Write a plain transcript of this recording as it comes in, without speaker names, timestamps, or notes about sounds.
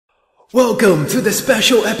Welcome to the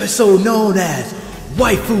special episode known as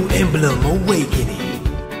Waifu Emblem Awakening.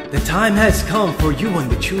 The time has come for Yuan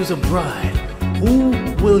to choose a bride. Who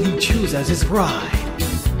will he choose as his bride?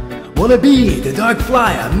 Will it be the Dark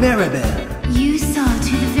Flyer, Maribel? You saw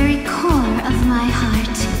to the very core of my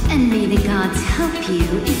heart, and may the gods help you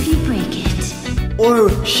if you break it. Or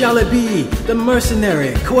shall it be the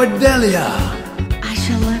mercenary, Cordelia? I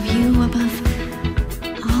shall love you above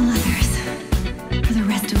all others for the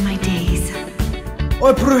rest of my days.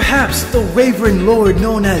 Or perhaps the Raven Lord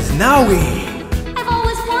known as Naui? I've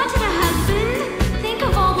always wanted a husband. Think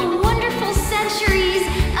of all the wonderful centuries,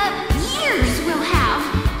 years we'll have.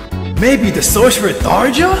 Maybe the sorcerer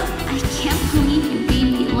Tharja? I can't believe you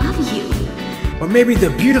made me love you. Or maybe the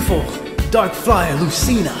beautiful Dark Flyer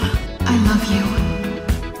Lucina? I love you.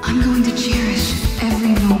 I'm going to cherish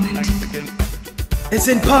every moment. It's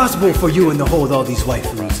impossible for Yuan to hold all these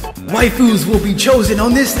waifus. Waifus will be chosen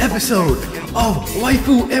on this episode of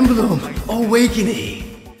Waifu Emblem Awakening.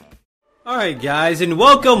 Alright guys, and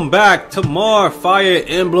welcome back to more Fire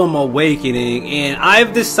Emblem Awakening. And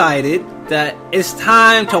I've decided that it's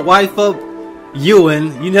time to wife up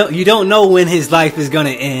Yuan. You don't know when his life is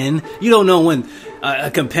gonna end. You don't know when a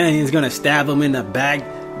companion's gonna stab him in the back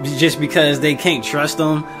just because they can't trust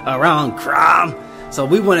him around Chrom. So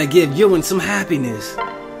we want to give Yuan some happiness.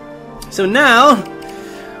 So now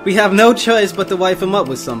we have no choice but to wife him up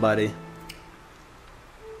with somebody.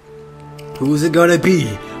 Who's it gonna be?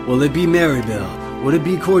 Will it be Maribel? Will it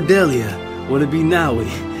be Cordelia? Will it be Naui?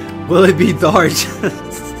 Will it be Tharja?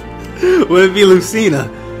 Will it be Lucina?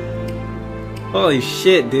 Holy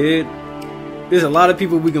shit, dude. There's a lot of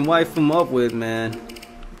people we can wife him up with, man.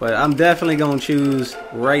 But I'm definitely gonna choose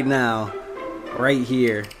right now. Right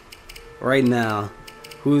here. Right now.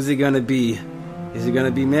 Who's it gonna be? Is it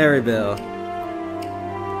gonna be Maribel?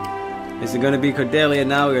 Is it gonna be Cordelia,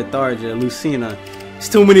 Naui, or Tharja, Lucina? It's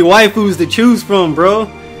too many waifus to choose from, bro.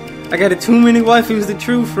 I got too many waifus to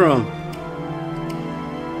choose from.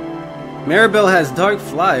 Maribel has Dark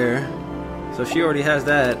Flyer, so she already has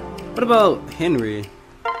that. What about Henry?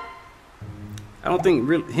 I don't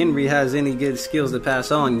think Henry has any good skills to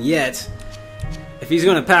pass on yet. If he's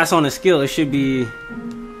gonna pass on a skill, it should be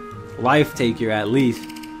Life Taker at least.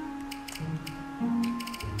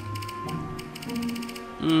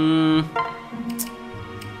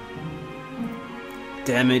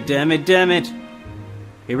 Damn it.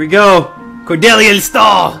 Here we go. Cordelia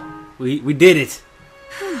install. We did it.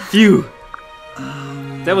 Phew.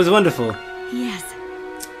 That was wonderful. Yes.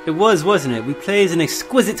 It was, wasn't it? We played an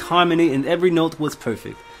exquisite harmony and every note was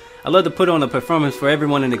perfect. I love to put on a performance for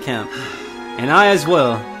everyone in the camp. And I as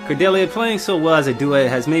well. Cordelia, playing so well as a duet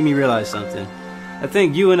has made me realize something. I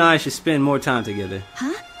think you and I should spend more time together.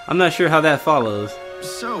 Huh? I'm not sure how that follows.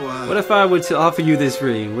 So, What if I were to offer you this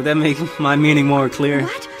ring? Would that make my meaning more clear?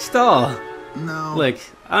 What? Stall. no. Look,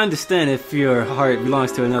 I understand if your heart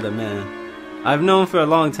belongs to another man. I've known for a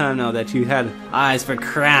long time now that you had eyes for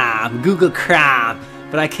Chrom, Google Chrom,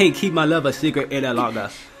 but I can't keep my love a secret any longer.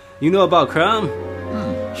 You know about Chrom?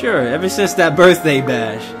 Sure, ever since that birthday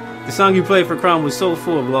bash. The song you played for Chrom was so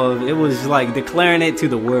full of love, it was like declaring it to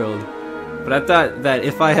the world. But I thought that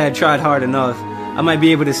if I had tried hard enough, I might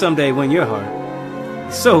be able to someday win your heart.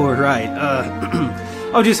 So right,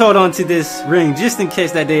 I'll just hold on to this ring just in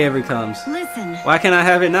case that day ever comes. Listen. Why can't I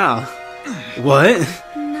have it now? What?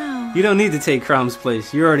 No. You don't need to take Chrom's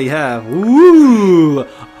place. You already have. Woo!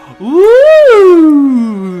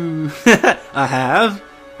 Woo! I have.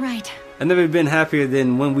 Right. I've never been happier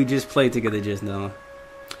than when we just played together just now.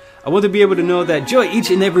 I want to be able to know that joy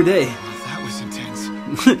each and every day. That was intense.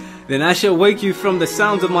 Then I shall wake you from the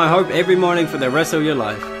sounds of my harp every morning for the rest of your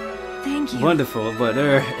life. Thank you. Wonderful, but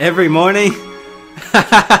every morning?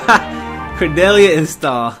 Cordelia and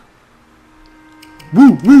Star.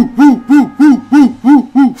 Woo, woo, woo, woo, woo, woo, woo,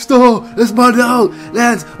 woo. Star, that's my dog.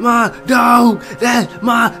 That's my dog. That's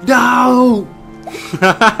my dog.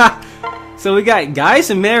 So we got Guys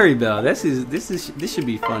and Maribel. This should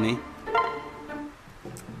be funny.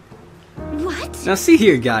 What? Now see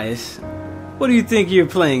here, guys. What do you think you're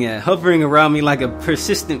playing at? Hovering around me like a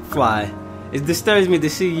persistent fly. It disturbs me to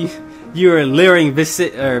see your leering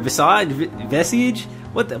visage.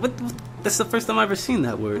 What? That's the first time I've ever seen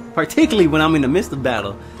that word. Particularly when I'm in the midst of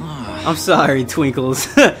battle. I'm sorry, Twinkles.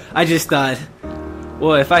 I just thought,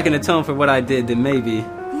 well, if I can atone for what I did, then maybe.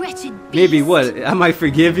 Wretched beast. Maybe what? I might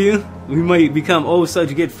forgive you? We might become oh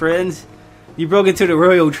such good friends? You broke into the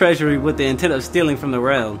royal treasury with the intent of stealing from the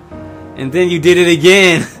realm. And then you did it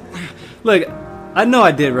again. Look, I know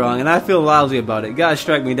I did wrong, and I feel lousy about it. God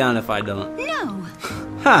strike me down if I don't. No.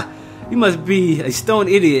 Ha! You must be a stone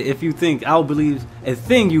idiot if you think I'll believe a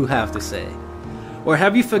thing you have to say. Or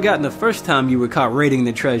have you forgotten the first time you were caught raiding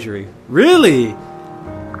the treasury? Really?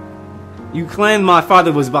 You claimed my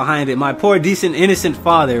father was behind it. My poor, decent, innocent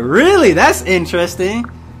father. Really? That's interesting.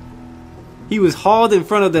 He was hauled in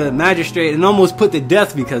front of the magistrate and almost put to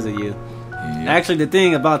death because of you. Yeah. Actually, the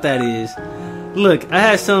thing about that is, look, I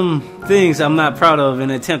had some things I'm not proud of in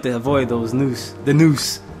an attempt to avoid the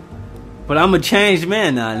noose. But I'm a changed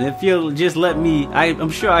man now, and if you'll just let me,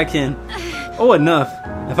 I'm sure I can. Oh, enough.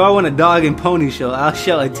 If I want a dog and pony show, I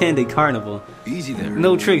shall attend a carnival. Easy there.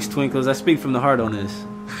 No tricks, Twinkles. I speak from the heart on this.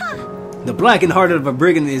 The blackened heart of a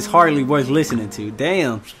brigand is hardly worth listening to.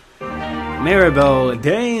 Damn. Maribel,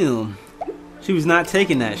 damn. She was not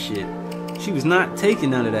taking that shit. She was not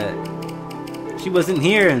taking none of that. She wasn't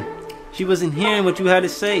hearing what you had to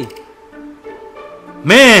say.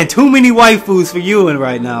 Man, too many waifus for Yuan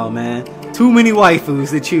right now, man. Too many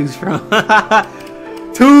waifus to choose from.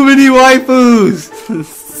 Too many waifus.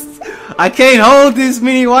 I can't hold this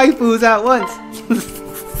many waifus at once.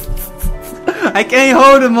 I can't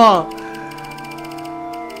hold them all.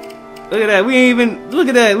 Look at that. We ain't even. Look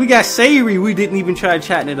at that. We got Sayuri. We didn't even try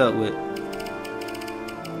chatting it up with.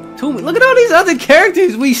 Look at all these other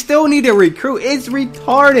characters. We still need to recruit. It's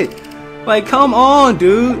retarded. Like, come on,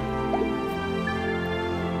 dude.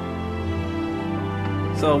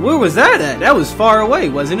 So where was that at? That was far away,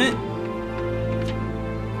 wasn't it?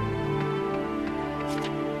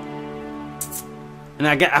 And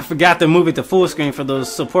I forgot to move it to full screen for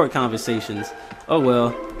those support conversations. Oh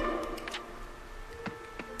well.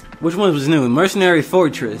 Which one was new? Mercenary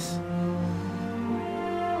Fortress.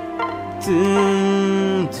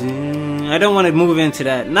 I don't want to move into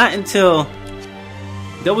that. Not until...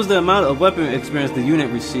 That was the amount of weapon experience the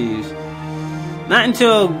unit receives. Not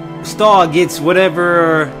until Stahl gets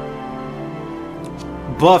whatever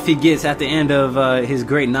buff he gets at the end of his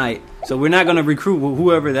Great Night. So we're not going to recruit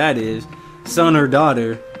whoever that is. Son or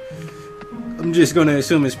daughter. I'm just going to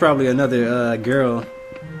assume it's probably another girl.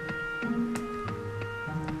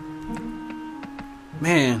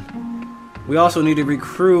 Man. We also need to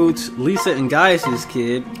recruit Lisa and Gaius'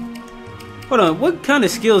 kid. Hold on, what kind of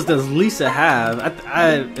skills does Lisa have?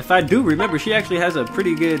 If I do remember, she actually has a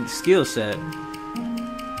pretty good skill set.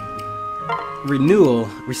 Renewal.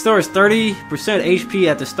 Restores 30% HP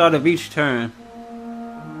at the start of each turn.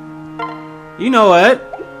 You know what?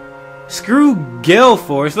 Screw Gale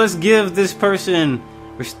Force. Let's give this person...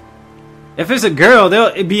 If it's a girl,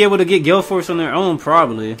 they'll be able to get Gale Force on their own,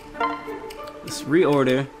 probably. Let's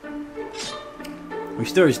reorder.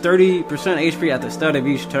 Restores 30% HP at the start of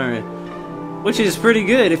each turn. Which is pretty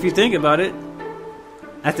good if you think about it.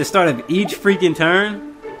 At the start of each freaking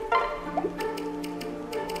turn.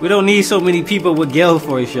 We don't need so many people with Gale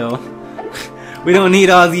Force, yo. We don't need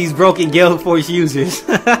all these broken Gale Force users.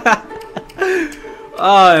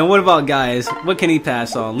 And what about guys? What can he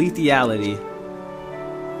pass on? Lethality.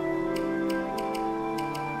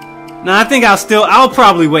 Nah, I think I'll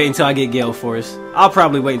probably wait until I get Gale Force. I'll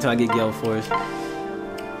probably wait until I get Gale Force.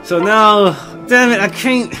 So now, damn it,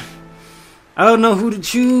 I don't know who to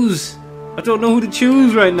choose. I don't know who to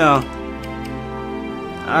choose right now.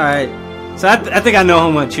 Alright. So I think I know who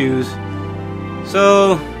I'm going to choose.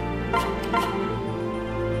 So,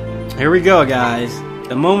 here we go, guys.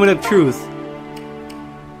 The moment of truth.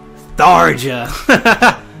 Tharja.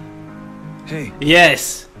 Hey.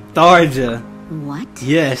 Yes. Tharja. What?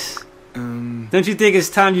 Yes. Don't you think it's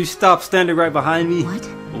time you stop standing right behind me? What?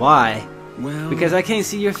 Why? Well... Because I can't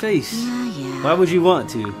see your face. Yeah. Why would you want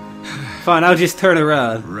to? Fine, I'll just turn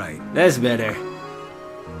around. Right. That's better.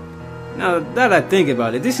 Now that I think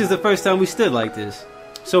about it, this is the first time we stood like this.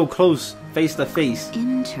 So close, face to face.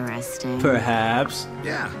 Interesting. Perhaps.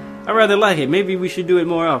 Yeah. I rather like it. Maybe we should do it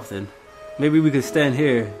more often. Maybe we could stand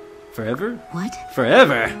here forever? What?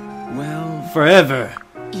 Forever. Well... Forever.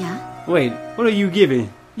 Yeah? Wait, what are you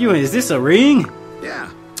giving? Yuan, is this a ring? Yeah.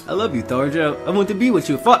 I love you, Tharja. I want to be with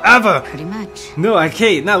you forever. Pretty much. No, I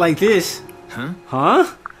can't. Not like this. Huh? Huh?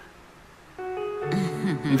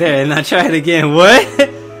 There, now try it again. What?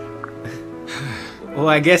 Well,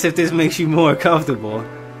 I guess if this makes you more comfortable.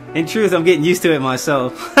 In truth, I'm getting used to it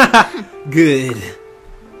myself. Good.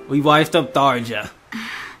 We wifed up Tharja.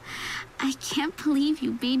 I can't believe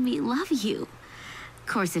you made me love you. Of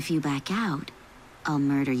course, if you back out, I'll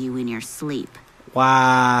murder you in your sleep.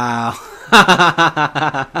 Wow.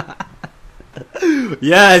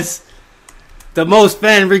 Yes. The most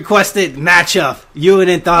fan-requested matchup. Yuan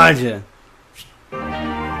and Tharja.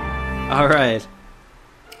 Alright.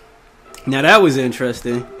 Now that was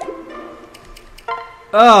interesting.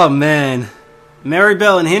 Oh man.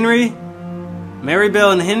 Maribel and Henry?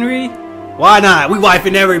 Maribel and Henry? Why not? We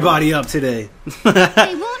wiping everybody up today. They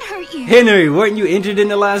won't hurt you. Henry, weren't you injured in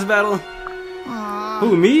the last battle? Aw.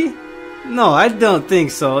 Who, me? No, I don't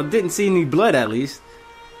think so. Didn't see any blood, at least.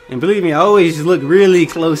 And believe me, I always look really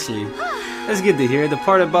closely. That's good to hear. The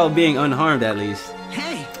part about being unharmed, at least.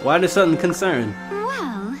 Hey! Why does something concern?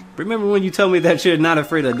 Well, Remember when you told me that you're not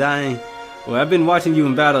afraid of dying? Well, I've been watching you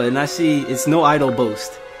in battle, and I see it's no idle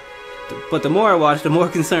boast. But the more I watch, the more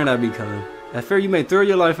concerned I become. I fear you may throw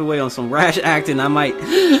your life away on some rash act, and I might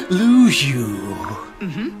lose you.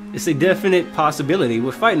 It's a definite possibility.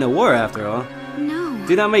 We're fighting a war, after all. no.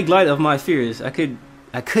 Do not make light of my fears. I could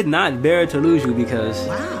not bear to lose you because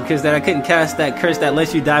that I couldn't cast that curse that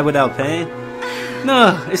lets you die without pain.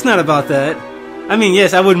 No, it's not about that. I mean,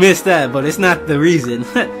 yes, I would miss that, but it's not the reason.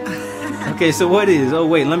 Okay, so what is? Oh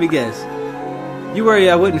wait, let me guess. You worry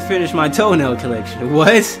I wouldn't finish my toenail collection.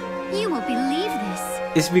 What? You won't believe this.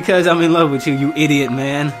 It's because I'm in love with you, you idiot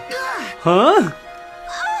man. Huh?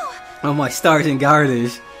 Oh my stars and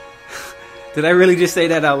garters. Did I really just say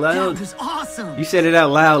that out loud? That was awesome! You said it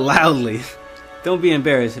out loud, loudly. Don't be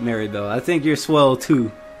embarrassed, Maribel. I think you're swell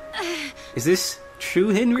too. Is this true,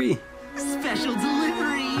 Henry? Special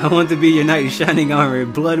delivery! I want to be your knight in shining armor,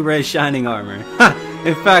 blood red shining armor.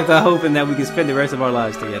 In fact, I'm hoping that we can spend the rest of our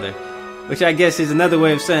lives together. Which I guess is another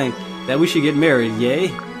way of saying that we should get married, yay?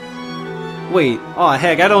 Wait, oh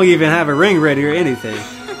heck, I don't even have a ring ready or anything.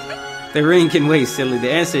 The ring can wait, silly.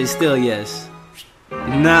 The answer is still yes.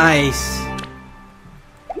 Nice.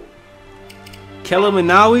 Kellum and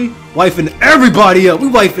Naui, wifing everybody up. We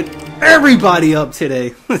wifing everybody up today.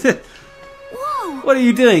 Whoa. What are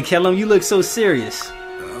you doing, Kellum? You look so serious.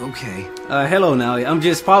 Okay, Hello, Naui. I'm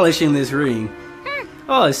just polishing this ring.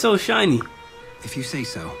 Oh, it's so shiny. if you say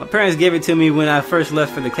so. My parents gave it to me when I first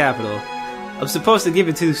left for the capital. I'm supposed to give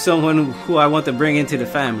it to someone who I want to bring into the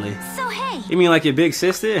family. So hey. You mean like your big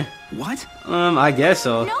sister? What? I guess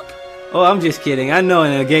so. Nope. Oh, I'm just kidding. I know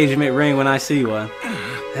an engagement ring when I see one.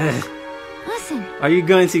 Listen. Are you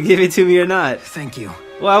going to give it to me or not? Thank you.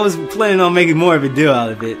 Well, I was planning on making more of a deal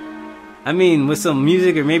out of it. I mean, with some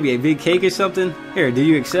music or maybe a big cake or something. Here, do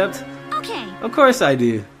you accept? Okay. Of course I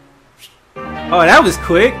do. Oh, that was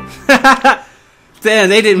quick. Damn,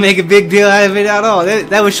 they didn't make a big deal out of it at all.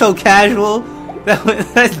 That was so casual. That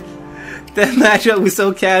matchup was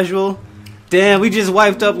so casual. Damn, we just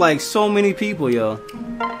wiped up like so many people, yo.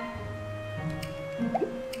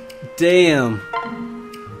 Damn.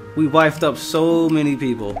 We wiped up so many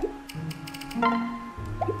people.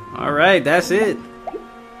 Alright, that's it.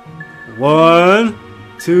 1,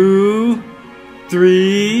 2,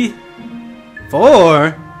 3,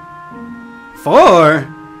 4. 4?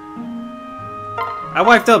 I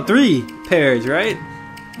wiped up 3 pairs, right?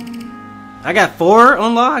 I got 4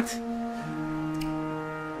 unlocked?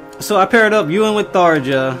 So I paired up Yuan with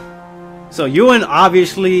Tharja. So Yuan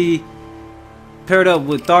obviously paired up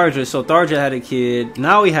with Tharja, so Tharja had a kid.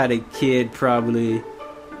 Now he had a kid, probably.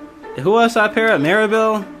 Who else I paired up?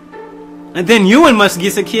 Maribel? And then Yuan must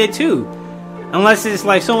get a kid too. Unless it's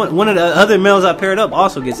like one of the other males I paired up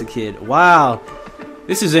also gets a kid. Wow.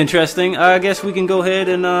 This is interesting. I guess we can go ahead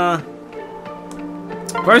and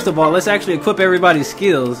first of all, let's actually equip everybody's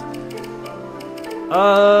skills.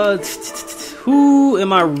 Who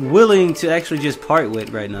am I willing to actually just part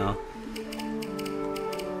with right now?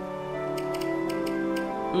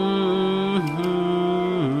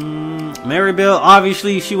 Maribel,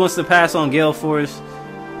 obviously she wants to pass on Gale Force.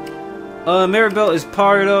 Maribel is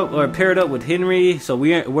paired up with Henry, so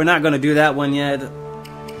we're not gonna do that one yet.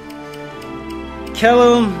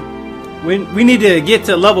 Kellum, we need to get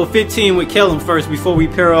to level 15 with Kellum first before we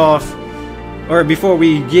pair off, or before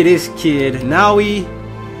we get his kid. Now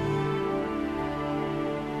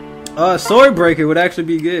Swordbreaker would actually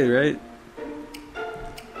be good, right?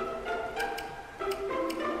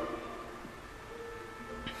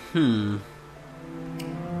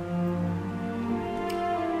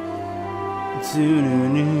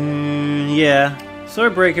 Yeah,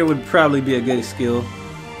 Swordbreaker would probably be a good skill.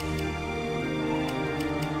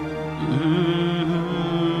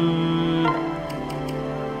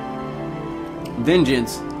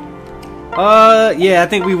 Vengeance. Yeah, I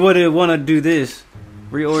think we would want to do this.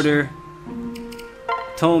 Reorder.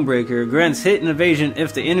 Tonebreaker. Grants hit and evasion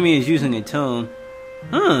if the enemy is using a tone.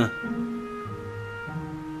 Huh.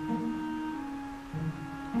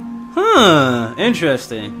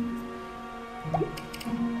 Interesting.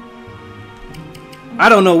 I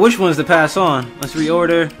don't know which ones to pass on. Let's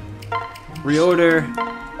reorder. Reorder.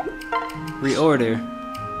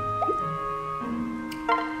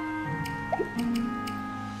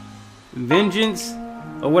 Vengeance,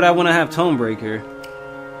 or would I want to have Tonebreaker?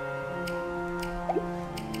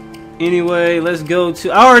 Anyway, let's go to...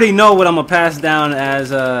 I already know what I'm gonna pass down as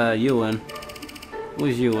Yuan.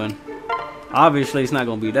 Who's Yuan? Obviously, it's not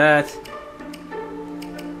gonna be that.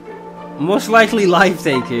 Most likely Life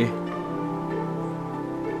Taker.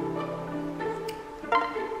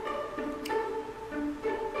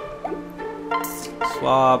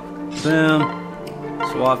 Swap. Boom.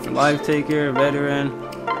 Swap for Life Taker. Veteran.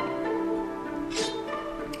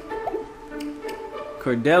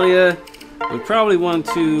 Cordelia. Would probably want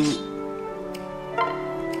to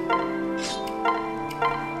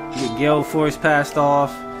get Gale Force passed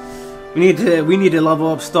off. We need to level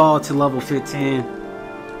up Stall to level 15.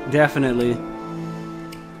 Definitely.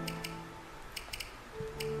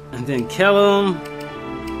 And then kill him.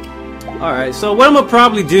 Alright, so what I'm gonna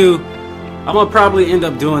probably do, I'm gonna probably end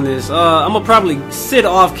up doing this. I'm gonna probably sit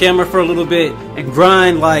off camera for a little bit and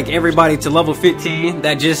grind like everybody to level 15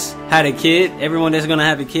 that just had a kid. Everyone that's gonna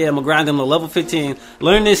have a kid, I'm gonna grind them to level 15,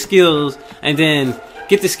 learn their skills, and then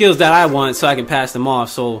get the skills that I want so I can pass them off.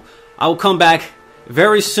 So I will come back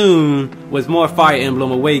very soon with more Fire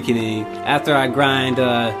Emblem Awakening after I grind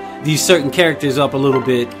these certain characters up a little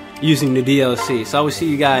bit using the DLC. So I will see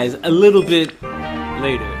you guys a little bit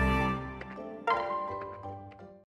later.